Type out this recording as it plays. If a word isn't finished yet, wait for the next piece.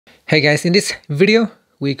Hey guys, in this video,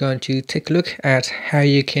 we're going to take a look at how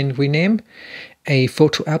you can rename a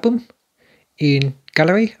photo album in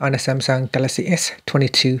Gallery on the Samsung Galaxy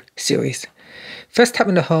S22 series. First, tap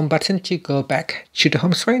on the home button to go back to the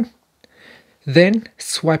home screen. Then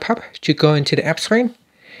swipe up to go into the app screen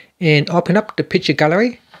and open up the picture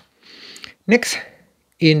gallery. Next,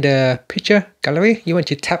 in the picture gallery, you want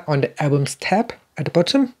to tap on the albums tab at the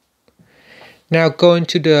bottom. Now go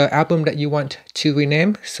into the album that you want to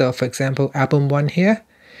rename. So for example, album 1 here,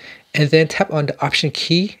 and then tap on the option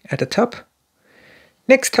key at the top.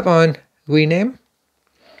 Next, tap on rename,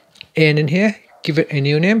 and in here, give it a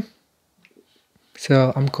new name.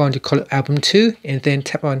 So I'm going to call it album 2, and then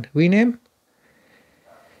tap on rename.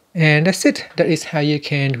 And that's it. That is how you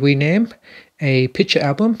can rename a picture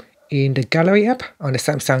album in the Gallery app on the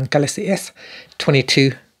Samsung Galaxy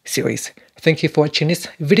S22 series. Thank you for watching this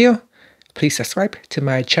video. Please subscribe to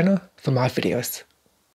my channel for more videos.